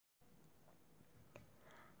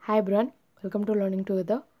Hi everyone, welcome to Learning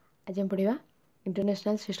Together. आज हम पढ़िबा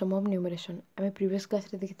international system of numeration. आम previous class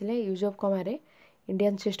रे देखिथिले यूज ऑफ कमा रे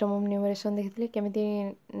इंडियन सिस्टम ऑफ न्यूमरेशन देखिथिले केमिति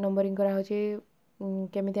नंबरिंग करा होची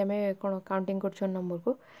केमिति आमे कोन काउंटिंग करछन नंबर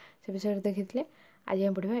को से विषय देखिथिले. आज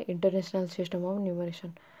हम पढ़िबा इंटरनेशनल सिस्टम ऑफ न्यूमरेशन.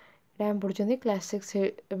 एटा हम पढुचंदी class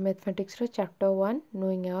 6 mathematics row chapter 1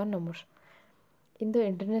 knowing our numbers. In the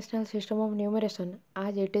international system of numeration,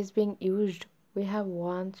 as it is being used, we have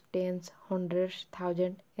ones, tens, hundreds,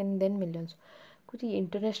 thousands, and then millions. कुछ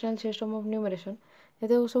international system of numeration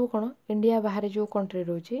ये सब कौन India बाहर जो country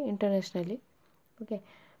रोचे internationally okay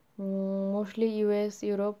mostly US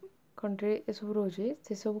Europe country ये सब रोचे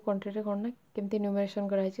से सब कंट्री रे कौन ना केमती न्यूमरेशन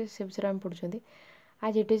कराई से विषय आम पढ़ुଛନ୍ତି.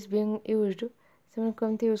 आज इट इज बीइंग यूज्ड से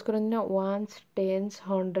केमती यूज करନ୍ତି ना ones tense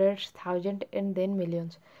hundreds thousand and then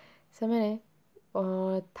millions से माने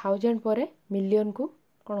 1000 पर मिलियन को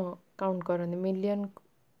कौन काउंट करते मिलियन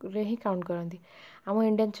रे ही काउंट करती. आम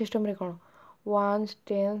इंडियन सिस्टम रे कौन ones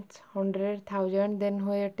tens hundred thousand then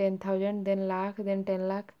हुए 10,000 देन लाख देन 10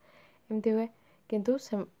 लाख एमती हुए किंतु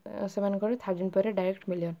से 1000 पर direct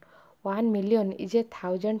million 1 million is a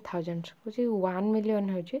thousand thousand कुछ 1 मिलियन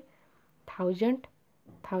हो 1000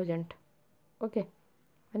 थाउजेंड ओके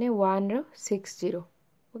माने 1 रो 60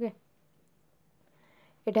 ओके.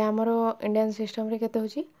 एटा आमर इंडियन सिस्टम रे केते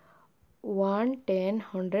होची 1 10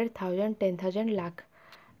 100 1000 10,000 लाख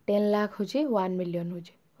 10 लाख होची 1 मिलियन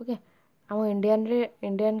होची ओके. आम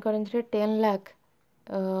इंडियन करेंसी रे 10 लाख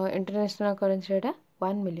इंटरनेशनल करेंसी रे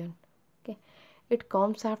 1 million okay. It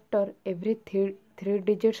comes after every three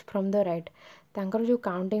digits from the right. तांकर जो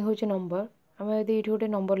काउंटिंग होची नंबर आम यदि इठी गोटे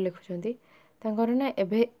नंबर लिखुचंती तांकर ना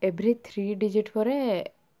एवरी 3 डिजिट पर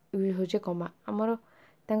यूज होचे कमा आमर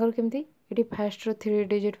तांकर केमती ये फास्ट रो 3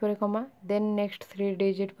 डिजिट पर कमा देन नेक्स्ट 3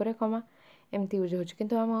 डिजिट पर कमा एमती यूज हो.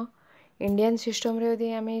 किंतु आम इंडियन सिस्टम रे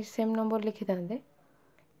यदि आम सेम नंबर लिखि थांते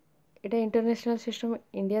एटा इंटरनेशनल सिस्टम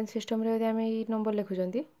इंडियन सिस्टम रे यदि आम ये नंबर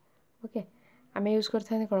लिखुचंती ओके आम यूज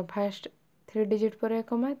करथांते कोन फास्ट 3 डिजिट पर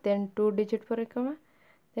कमा देन 2 डिजिट पर कमा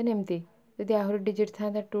देन एमती यदि आहुरी डिजिट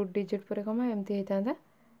थांता 2 डिजिट पर कमा एमती हेतांता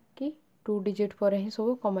कि 2 डिजिट पर ही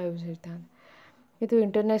सब कमा यूज हेतांता. किंतु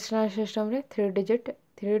इंटरनेशनल सिस्टम रे 3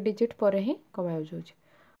 डिजिट पर ही कमा यूज होची.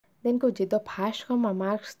 देन कहूँ द फास्ट कमा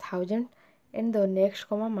मार्क्स 1000 एंड द नेक्स्ट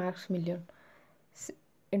कमा marks million.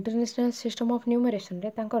 International system of numeration रे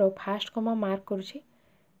तांकर फास्ट कमा मार्क करुची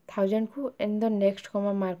 1000 को एंड द नेक्स्ट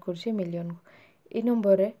कमा मार्क करुची मिलियन को. ई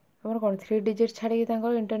नंबर रे हमर कोन 3 डिजिट छाड़ी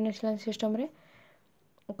तांकर इंटरनेशनल सिस्टम रे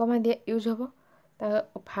कमा दिया यूज होबो. ता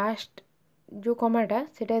फास्ट जो कमाटा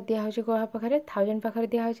सेटा दिया होची को पाखरे 1000 पाखरे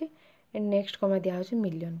दिया होची एंड नेक्स्ट कमा दिया होची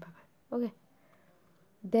मिलियन पाखरे ओके.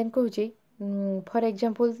 देन कहूँ फॉर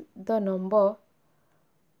एग्जांपल द नंबर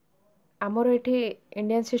आमर ये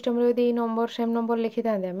इंडियन सिस्टम रे यदि नंबर सेम नंबर लिखि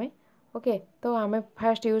थांते आमे ओके तो आमे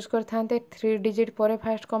फास्ट यूज करथांते 3 डिजिट पर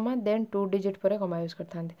फास्ट कमा देन 2 डिजिट पर कमा यूज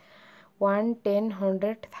करथांते 1 10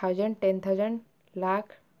 100 1000 10,000 लाख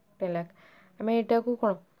 10 लाख आमे एटा को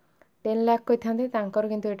कोन 10 लाख कहि थांते तांकर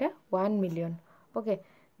किंतु एटा 1 मिलियन ओके.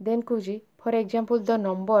 देन कहूँ for example the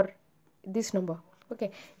number this number okay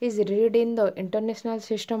is read in the international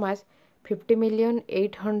system as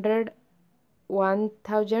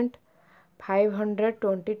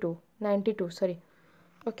 50,801,522 sorry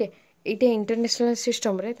okay इटे इंटरनेशनल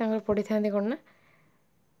सिस्टम रे तांगर पढ़ी थांते कोन ना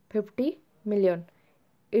 50 मिलियन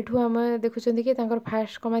इठू हम देखुचंदी कि तांगर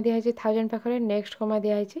फास्ट कमा दिया है 1000 पाखरे नेक्स्ट कमा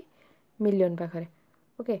दिया है मिलियन पाखरे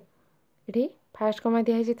ओके. इठी फास्ट कमा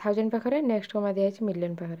दिया है 1000 पाखरे नेक्स्ट कमा दिया है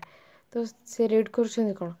मिलियन पाखरे तो से रीड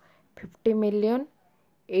करूछंदी कोन 50 मिलियन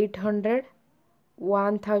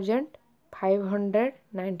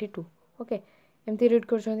 801,592 ओके एमती रीड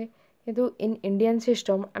कर. किंतु इन इंडियन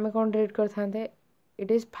सिस्टम आम कौन रीड करते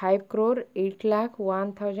इट इज 5 crore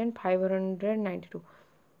 8,01,592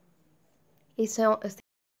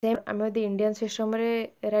 आम यदि इंडियन सिस्टम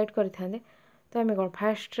रे राइट करते तो आम कौन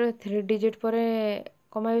फास्ट 3 डिजिट पर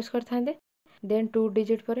कमा यूज करते देन 2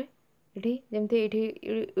 डिजिट पर इठी जमती इठी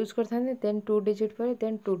यूज करते देन 2 डिजिट पर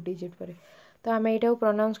देन 2 डिजिट पर तो आम यहाँ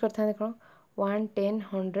प्रोनाउंस करते कौन 1 10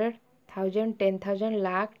 100 1000 10,000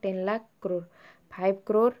 lakh 10 lakh crore 5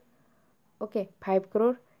 crore okay 5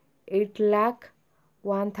 crore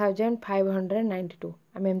 8,01,592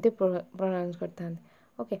 आम एमती प्रोनाउंस करते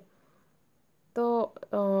ओके. तो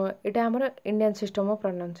यहाँ आमर Indian system of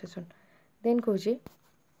pronunciation. Then कहूँ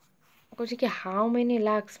कि how many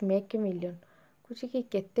lakhs make a million कहूँ कि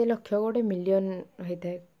केते लक्ष गोटे मिलियन होता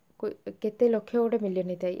है केते लक्ष गोटे मिलियन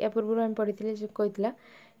होता है. या पूर्व आम पढ़ी कही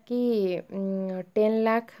कि 10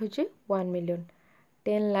 लाख हूँ 1 मिलियन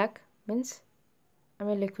 10 लाख मीन्स आम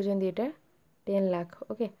लिखुचंदी एटा 10 लाख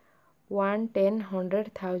ओके 1 10 100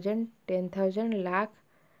 1000 10,000 लाख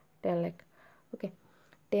 10 लाख ओके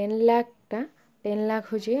 10 लाखटा 10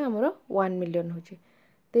 लाख होची हमरो 1 मिलियन होची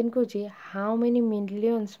then Kochi how many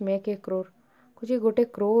millions make a crore Kochi गोटे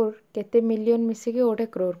क्रोर केते मिलियन मिसी के गोटे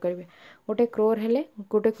क्रोर करबे गोटे क्रोर हेले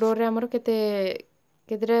गोटे क्रोर रे हमरो केते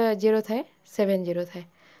केतेटा जीरो थाए 7 जीरो थाए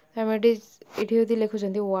तो हम एठी होती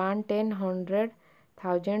लिखुचंती 1 10 100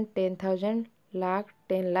 1000 10,000 लाख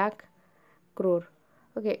 10 लाख क्रोर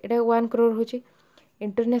ओके एटा 1 क्रोर होची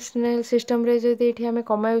इंटरनेशनल सिस्टम रे जदि एठी हमें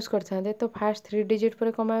कमा यूज करथांते तो फर्स्ट 3 डिजिट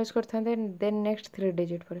पर कमा यूज करथांते देन नेक्स्ट 3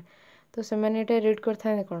 डिजिट पर तो से माने एटा रीड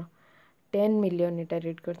करथांते कोन 10 मिलियन एटा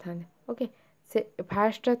रीड करथांते ओके से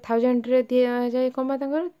फर्स्ट 1000 रे दिया जाय कमा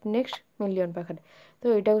तांगर नेक्स्ट मिलियन पाखरे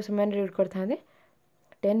तो एटा को से माने रीड करथांते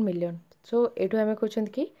 10 मिलियन सो एठो हमें कहउछंत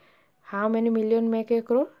कि how many million make a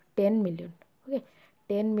crore 10 million okay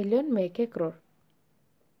 10 million make a crore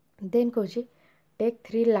then कहउछि take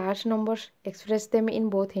 3 large numbers express them in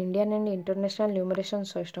both Indian and international numeration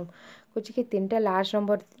system कुछ कि तीनटा लार्ज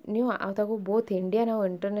नंबर नियो आ ताको बोथ इंडियन और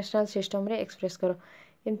international system रे express करो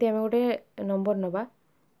एमती हमें गोटे नंबर नबा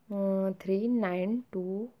 3 9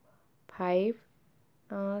 2 5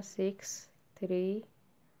 6 3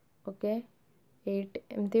 ओके 8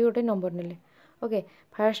 एमती गोटे नंबर नेले ओके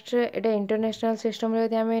फास्ट एटा इंटरनेशनल सिस्टम रे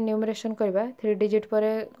यदि हमें न्यूमरेशन करबा 3 डिजिट पर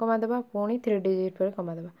कमा देबा पुणी 3 डिजिट पर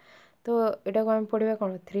कमा देबा तो एटा को हम पढ़िबा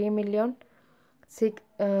कोन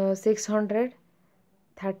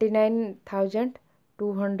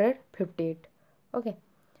 3,639,258 ओके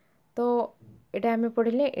तो एटा हमें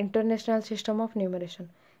पढ़िले इंटरनेशनल सिस्टम ऑफ न्यूमरेशन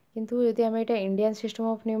किंतु यदि हमें एटा इंडियन सिस्टम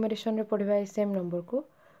ऑफ न्यूमरेशन रे पढ़िबा सेम नंबर को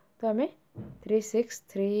तो हमें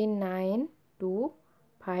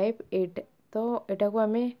 3,639,258 तो एटा को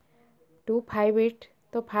हमें 258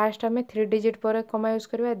 तो फास्ट हमें 3 डिजिट पर कमा यूज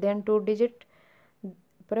करबा देन 2 डिजिट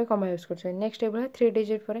पर कमा यूज कर नेक्स्ट एभला 3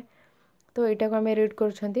 डिजिट पर तो एटा को हमें read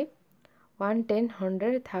करूछंती 1 10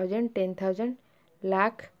 100 1000 10,000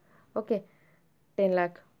 lakh okay 10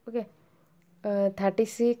 lakh okay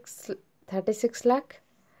 36 lakh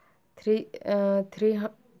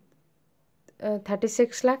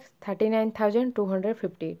 36 lakh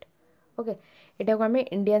 39,258 okay एटा को हमें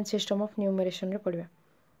इंडियन सिस्टम ऑफ न्यूमरेशन रे पढ़िबा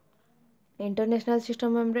इंटरनेशनल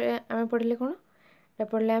सिस्टम हमें पढ़ले कोन एटा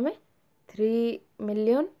पढ़ले हमें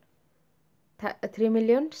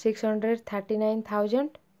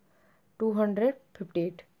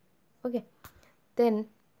 3,639,258 ओके देन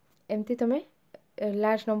एमती तमें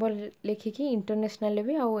लार्ज नंबर लिखिकी इंटरनेशनल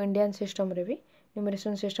भी और इंडियन सिस्टम रे भी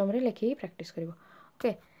न्यूमरेशन सिस्टम रे लिखिकी practice करिवो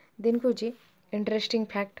okay then Kochi interesting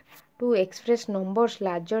fact to express numbers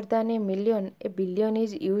larger than a million A billion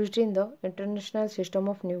is used in the international system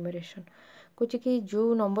of numeration कुछ कि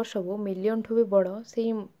जो नंबर सब मिलियन ठू भी बड़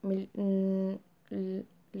से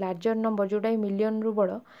लार्जर नंबर जोटा मिलियन रु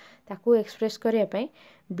बड़ ताकू एक्सप्रेस करने पाई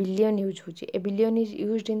बिलियन यूज होची ए billion is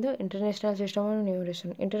used in the international system of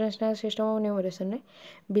numeration international system of numeration में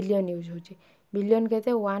बिलियन यूज होची बिलियन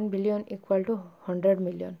कहते 1 billion equal to 100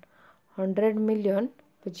 million 100 million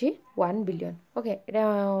होची 1 बिलियन ओके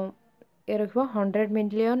ये रखबो 100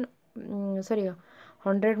 million sorry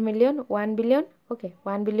 100 million 1 billion okay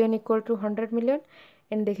 1 billion equal to 100 million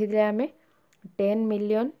and देखिले हमें 10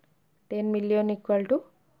 million equal to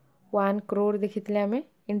 1 crore देखिले हमें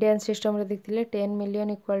इंडियन सिस्टम रे देखिले 10 मिलियन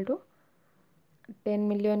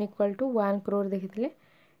इक्वल टू 1 करोड़ देखिले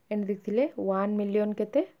एंड देखिले 1 मिलियन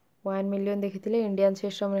केते 1 मिलियन देखिले इंडियन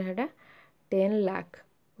सिस्टम रे हेडा 10 lakh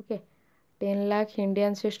okay 10 lakh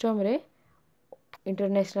Indian system रे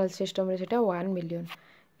इंटरनेशनल सिस्टम रे सेटा 1 million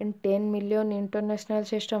and 10 million international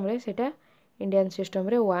system रे सेटा इंडियन सिस्टम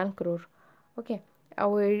रे 1 करोड़ ओके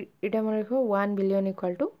आउ एटा मन रखो 1 billion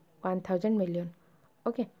equal to 1000 million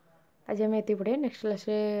okay आज हमें ये पढ़े नेक्स्ट क्लास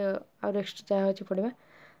रे और नेक्स्ट जहाँ अच्छी पढ़ा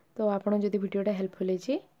तो आपन जब वीडियोटा हेल्पफुल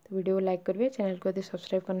होती तो वीडियो को लाइक करेंगे चैनल को यदि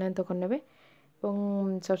सब्सक्राइब करना तो करने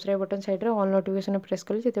और सब्सक्राइब बटन साइड रे ऑल नोटिफिकेशन प्रेस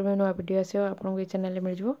कले जिते नुआ वीडियो आसो आपको ये चैनल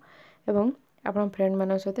मिल जाव और आप फ्रेंड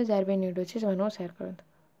मान सहित जार भी नीड अच्छे से सेयार करूँ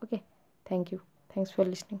okay thank you thanks for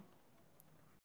listening.